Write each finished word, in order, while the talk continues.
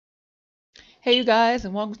Hey you guys,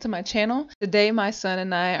 and welcome to my channel. Today my son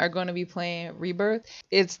and I are going to be playing Rebirth.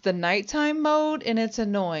 It's the nighttime mode and it's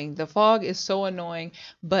annoying. The fog is so annoying,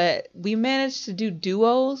 but we managed to do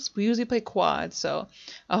duos. We usually play quads, so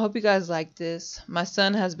I hope you guys like this. My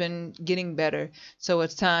son has been getting better, so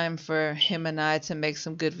it's time for him and I to make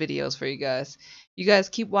some good videos for you guys. You guys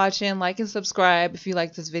keep watching, like and subscribe if you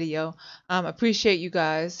like this video. Appreciate you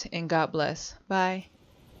guys, and God bless. Bye.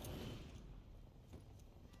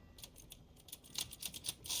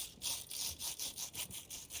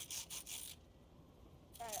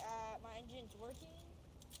 Alright, my engine's working.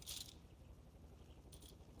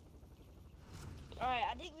 Alright,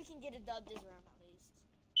 I think we can get a dub this round at least.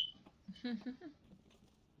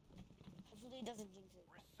 Hopefully it doesn't jinx it.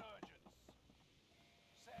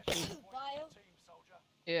 Bio?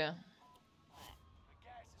 Yeah.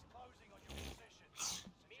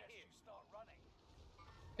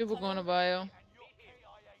 People going to bio.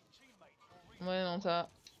 I'm laying on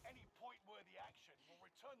top.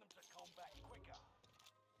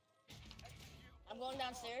 I'm going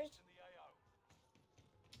downstairs.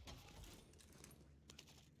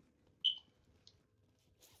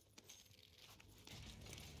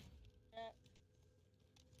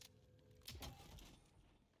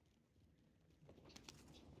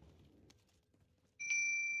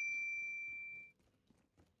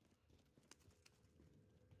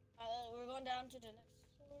 We're going down to the next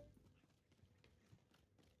floor.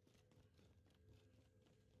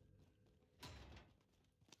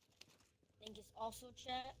 I think it's also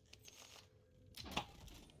check.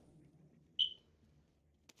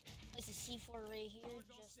 There's a C4 right here,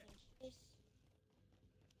 just in case.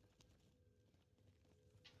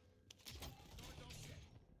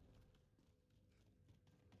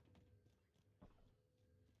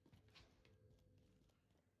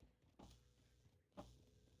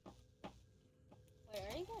 Wait,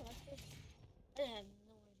 are you going upstairs? I have no idea.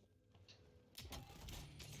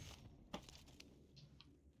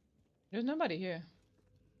 There's nobody here.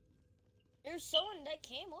 There's someone that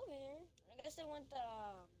came over here. I guess they went to,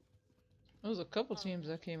 There was a couple teams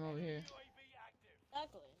that came over here.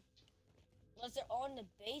 Exactly. Unless they're all in the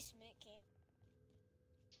basement, can't.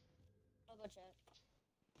 I'll go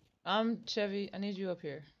check. Chevy, I need you up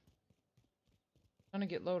here. I'm trying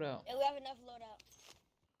to get loadout. Yeah, we have enough loadout.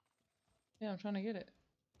 Yeah, I'm trying to get it.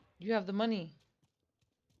 You have the money.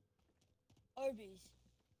 Arby's,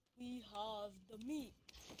 we have the meat.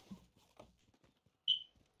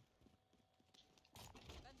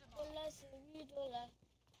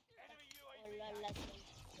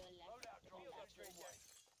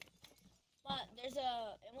 But there's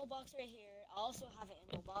a ammo box right here. I also have an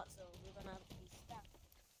ammo box, so we're gonna have to be stacked.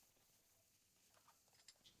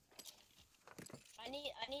 I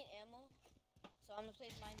need ammo, so I'm gonna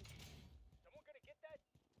place mine. Someone gonna get that?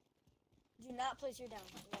 Do not place your down.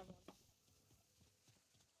 We have one.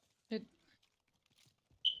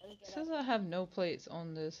 It says I have no plates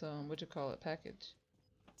on this what you call it, package.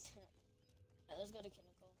 Right, let's go to chemical.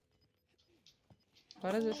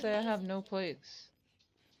 Why does it say I have no plates?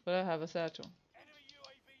 But I have a satchel. Enemy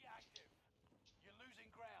UAV active. You're losing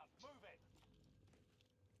ground. Move it.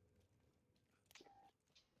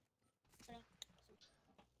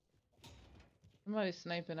 Somebody's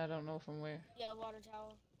sniping, I don't know from where. Yeah, water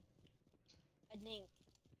tower. I think.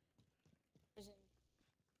 Prison.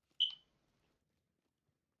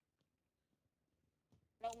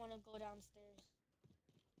 I don't want to go downstairs.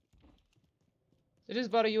 They just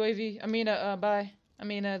bought a UAV. I mean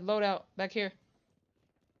a loadout back here.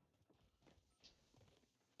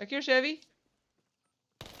 Back here, Chevy.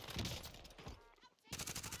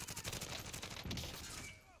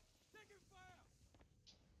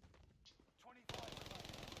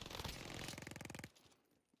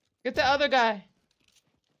 Get the other guy.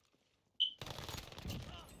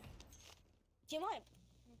 Team wipe.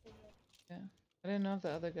 Yeah. I didn't know if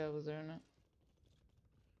the other guy was there or not.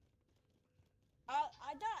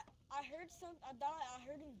 I died. I heard I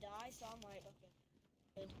heard him die, so I'm like, okay.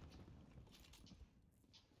 Good.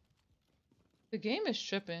 The game is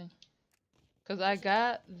tripping. Cause I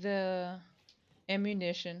got the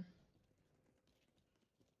ammunition.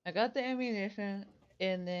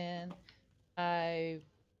 And then I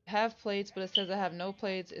have plates, but it says I have no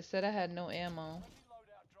plates. It said I had no ammo.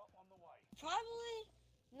 Probably.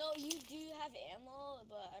 No, you do have ammo,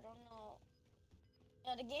 but I don't know.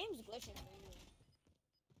 Yeah, the game's glitching for you.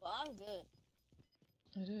 But I'm good.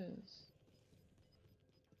 It is.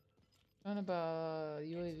 Talking about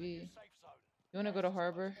UAV. You wanna go to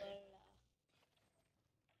Harbor?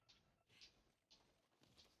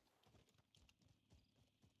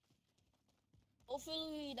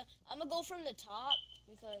 Hopefully, I'm gonna go from the top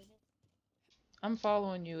because I'm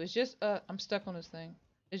following you. It's just I'm stuck on this thing.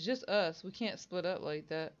 It's just us. We can't split up like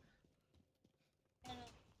that. No, no,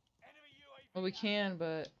 Enemy UAV. Well, we can,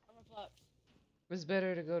 but I'm a plug. it's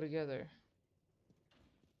better to go together.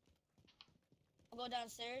 I'll go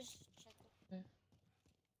downstairs. Check. Okay.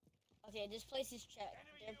 Okay, this place is checked.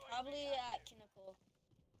 They're probably at Kinnickle.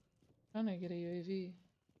 Trying to get a UAV.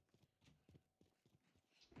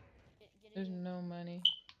 Get There's it. no money.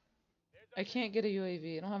 I can't get a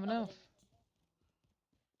UAV. I don't have enough.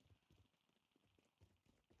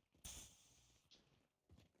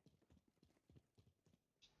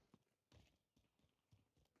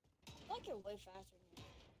 I feel like you're way faster than me.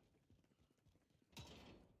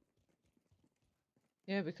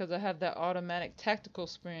 Yeah, because I have that automatic tactical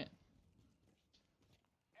sprint.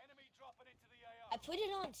 Enemy dropping into the I AR. put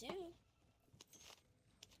it on too.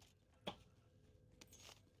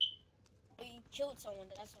 But you killed someone,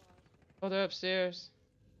 that's why. Oh, they're upstairs.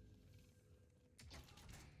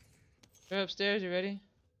 They're upstairs. You ready?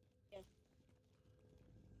 Yeah.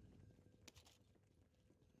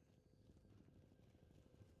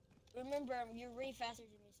 Remember, you're way faster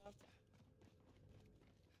than me, so I have to-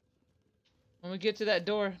 When we get to that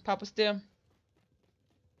door, pop a stem.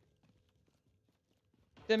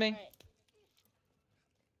 Stimming. Alright.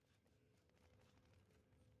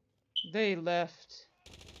 They left.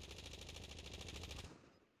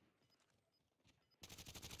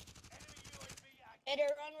 Enemy UAV active. Hey,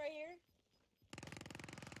 they're on right here.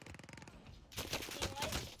 Team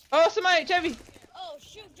light. Oh, somebody, Chevy. Oh,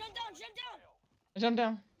 shoot, jump down, jump down! Jump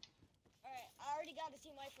down. Alright, I already got a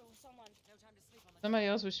team light for someone. No time to sleep on the Somebody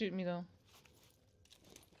else was shooting me though.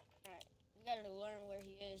 Alright, we gotta learn where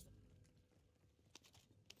he is.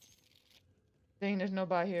 Dang, there's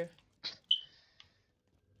nobody here.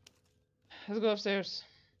 Let's go upstairs.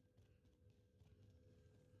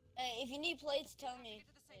 Hey, if you need plates, tell me.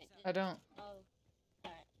 I don't. Oh,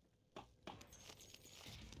 alright.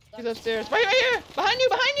 He's upstairs. Right here! Behind you!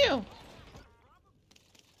 Behind you!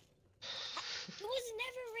 He was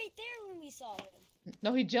never right there when we saw him.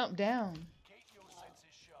 No, he jumped down. Keep your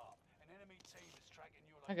senses sharp. An enemy team is tracking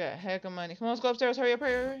you. I got a heck of money. Come on, let's go upstairs. Hurry up,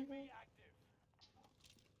 hurry up, hurry up. Be active.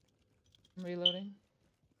 I'm reloading.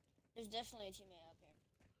 There's definitely a teammate up here.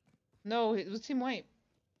 No, it was Team White.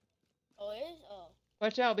 Oh, it is? Oh.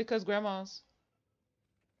 Watch out because grandma's.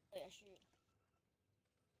 Oh, yeah, shoot.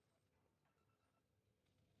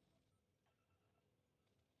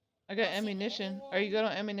 I got I'll see ammunition. anyone. Are you good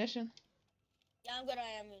on ammunition? Yeah, I'm good on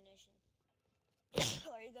ammunition.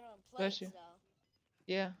 Are you good on Bless plates, you. though?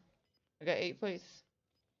 Yeah. I got 8 plates.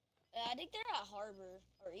 Yeah, I think they're at Harbor.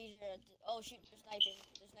 Or either at the, oh, shoot, they're sniping.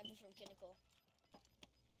 They're sniping from Kinnickle.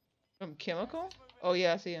 From Chemical? Oh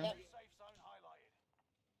yeah, I see him. Yep. Safe zone highlighted.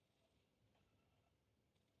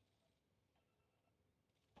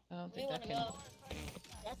 I don't We think I wanna can. go.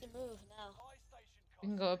 We have to move now. Buy station We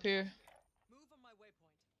can go up here. move on my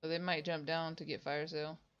waypoint. But they might jump down to get fire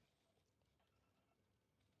sale.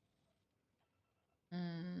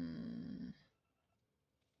 Hmm.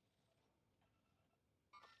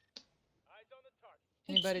 Eyes on the target.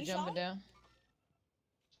 Anybody You jumping saw? down?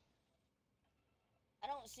 I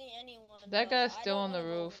don't see anyone. That but guy's I still don't on the wanna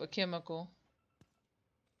go roof. over A chemical.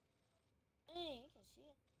 there. Hey, you can see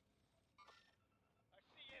it. I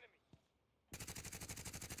see enemy.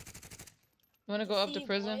 You wanna go up See to you,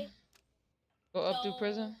 prison? boy. Go up to No,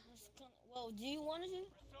 prison? it's well, do you want to do?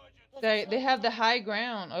 Resurgence. They have the high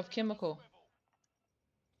ground of chemical. Swivel.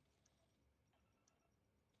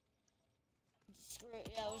 Screw it.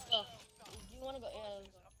 Yeah, let's go. Do you want to go? Yeah, let's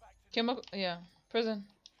go. Back to Chemical, yeah, prison.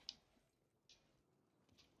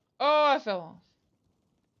 Oh, I fell off.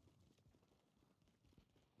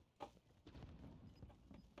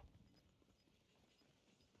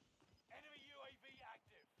 enemy UAV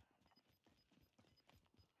active.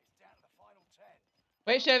 It's down to the final 10.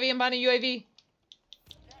 Wait, Chevy, I'm buying a UAV.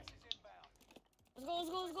 Gas is inbound. Let's go. Let's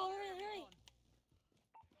go. Let's go. Hurry, hurry.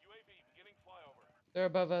 UAV beginning flyover. They're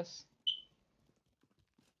above us.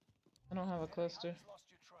 I don't have a cluster. Others lost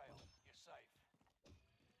your trail. You're safe.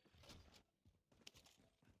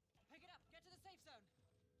 Pick it up. Get to the safe zone.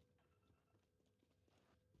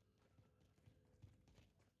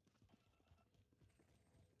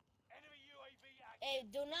 Enemy UAV active. Hey,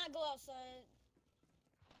 do not go outside.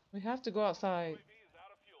 We have to go outside. UAV is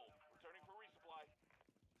out of fuel. Returning for resupply.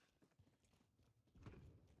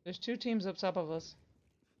 There's 2 teams up top of us.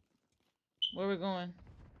 Where are we going?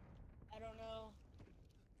 I don't know.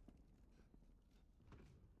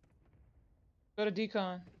 Go to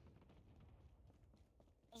decon.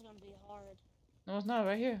 That's gonna be hard. No, it's not.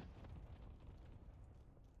 Right here.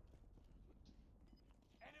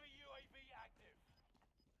 Enemy UAV active.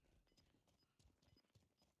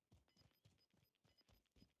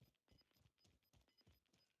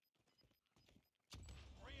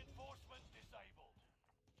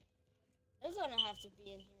 gonna have to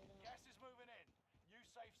be in here though. Gas is moving in. New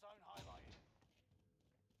safe zone highlighted.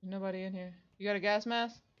 Nobody in here. You got a gas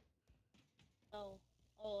mask? No.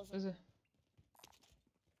 Oh, What is it?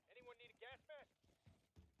 Anyone need a gas mask?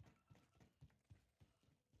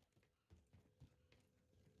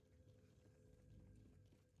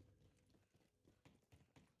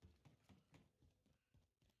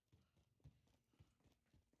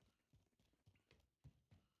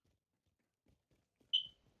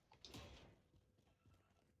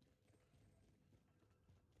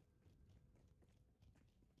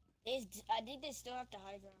 I think they still have the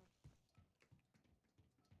high ground.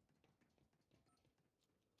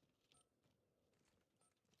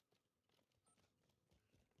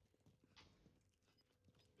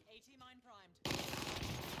 AT mine primed.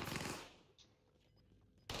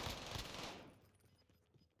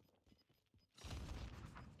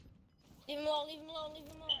 Leave him alone, leave him alone, leave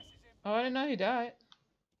him alone. Oh, I didn't know he died.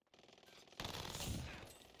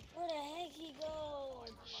 Where the heck he go?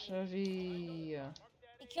 Chevy.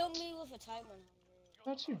 He killed me with a Type 100.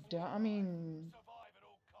 Thought you died. I mean, Survive at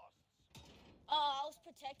all costs. Oh, I was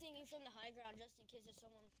protecting you from the high ground just in case if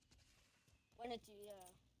someone wanted to,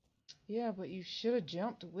 yeah, but you should have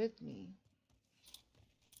jumped with me.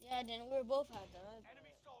 Yeah, then we were both had that.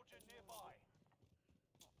 Enemy soldier nearby.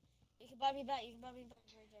 You can buy me back, you can buy me back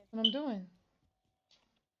right there. What I'm doing?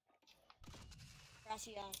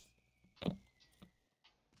 Gracias.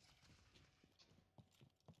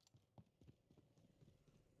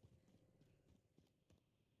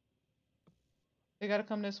 They gotta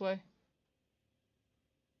come this way.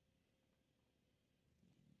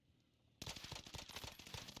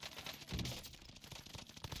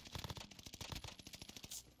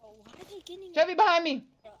 Oh, why are they getting Chevy behind me!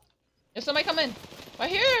 There's somebody coming!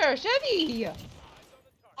 Right here! Chevy! I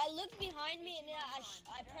looked behind me and then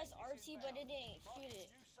I pressed RT but it didn't shoot it.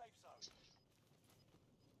 New safe zone.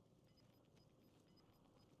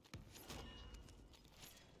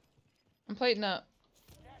 I'm plating up.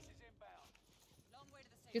 Gas is inbound. Long way to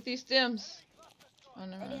the safe Get these stems. Oh, I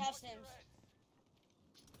never already mind. have stems.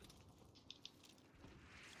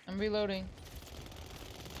 I'm reloading.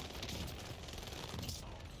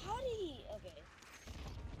 How did he? Okay.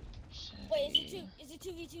 Wait, is it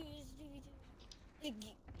 2v2? Is it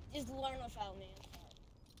 2v2? Just learn without me.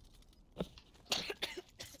 Do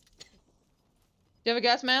you have a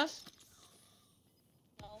gas mask?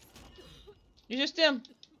 No. Use your stem.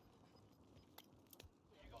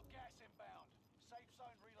 You got gas inbound. Safe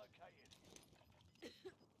zone relocated.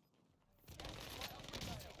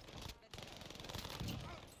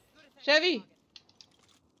 Chevy!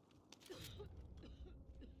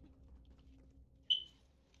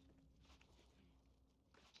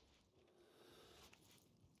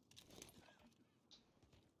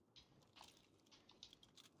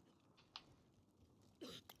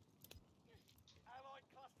 Allied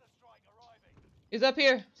cluster strike arriving. He's up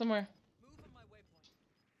here somewhere. Move on my waypoint.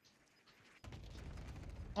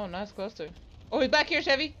 Oh, nice cluster. Oh, he's back here,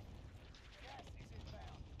 Chevy. Gas is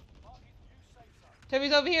inbound. Marking new safe zone.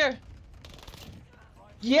 Chevy's over here.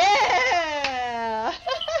 Yeah!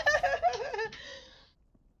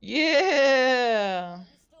 Yeah! You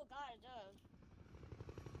still got it, dub.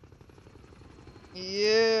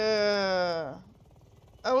 Yeah!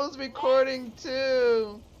 I was recording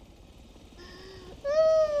too.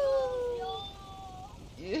 Yo!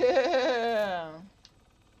 Yeah!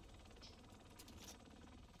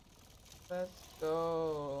 Let's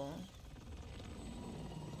go.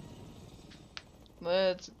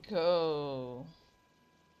 Let's go.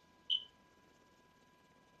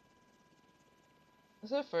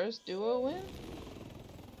 Is our first duo win?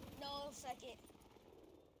 No, second.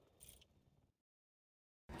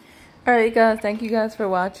 Alright guys, thank you guys for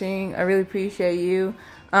watching. I really appreciate you.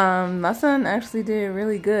 My son actually did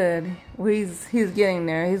really good. He's getting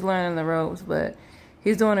there. He's learning the ropes, but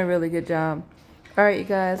he's doing a really good job. Alright you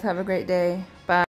guys, have a great day. Bye.